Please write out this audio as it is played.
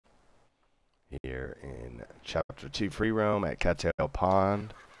here in Chapter 2 Free Roam at Cattail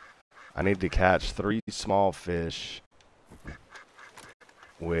Pond. I need to catch 3 small fish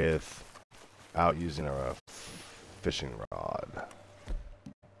without using a fishing rod.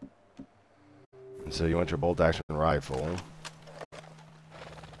 And so you want your bolt-action rifle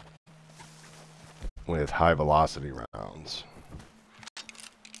with high-velocity rounds.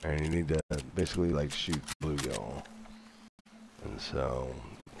 And you need to basically like shoot bluegill. And so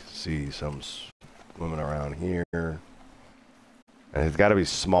you can see some swimming around here. And it's got to be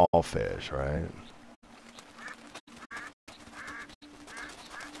small fish, right?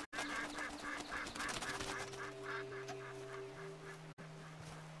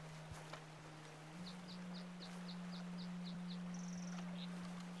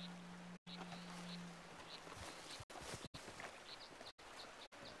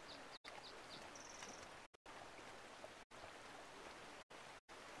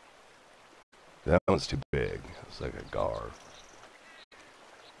 That one's too big. It's like a gar.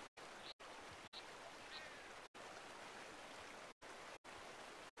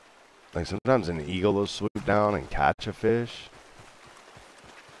 Like sometimes an eagle will swoop down and catch a fish.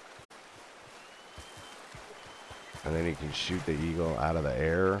 And then you can shoot the eagle out of the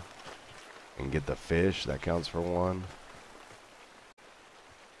air and get the fish. That counts for 1.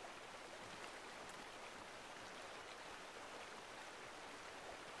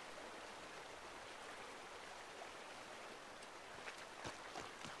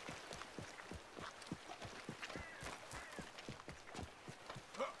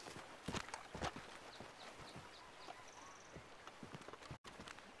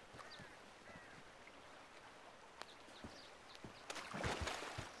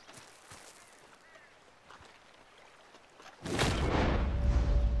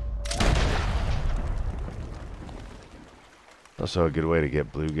 Also a good way to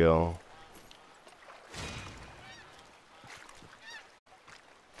get bluegill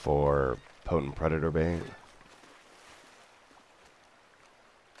for potent predator bait.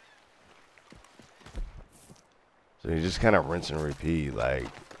 So you just kind of rinse and repeat, like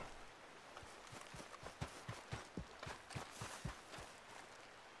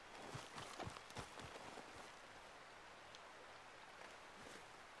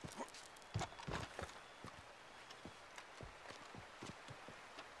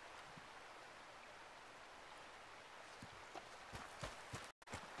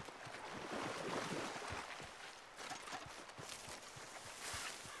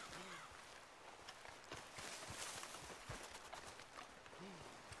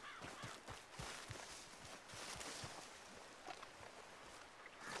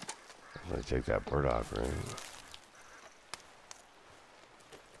let me take that burdock ring.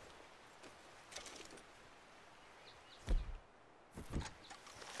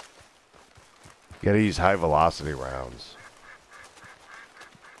 You gotta use high velocity rounds,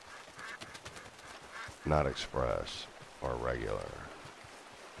 not express or regular.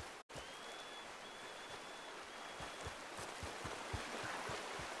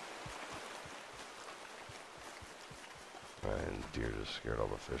 And deer just scared all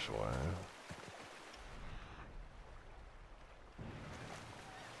the fish away.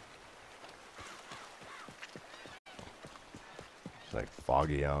 It's like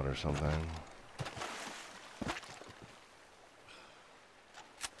foggy out or something.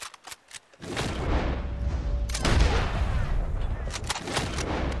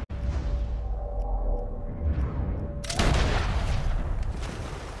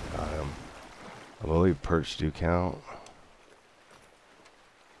 Got him. I believe perch do count.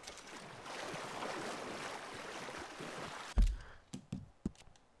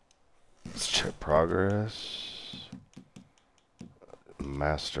 Let's check progress.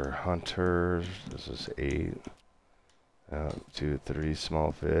 Master Hunters. This is 8. 2, 3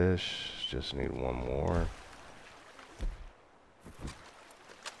 small fish. Just need 1 more.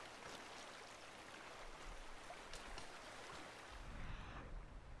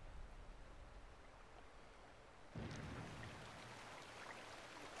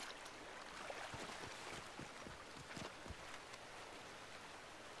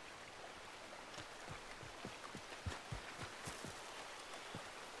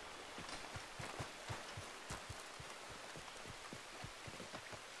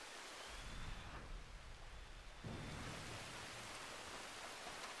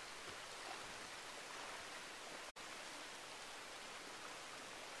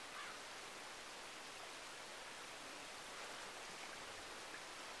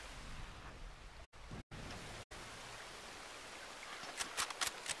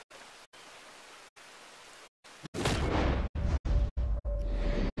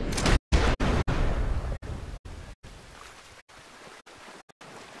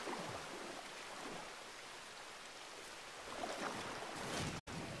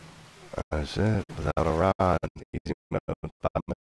 That's it. Without a rod, easy mode, 5 minutes.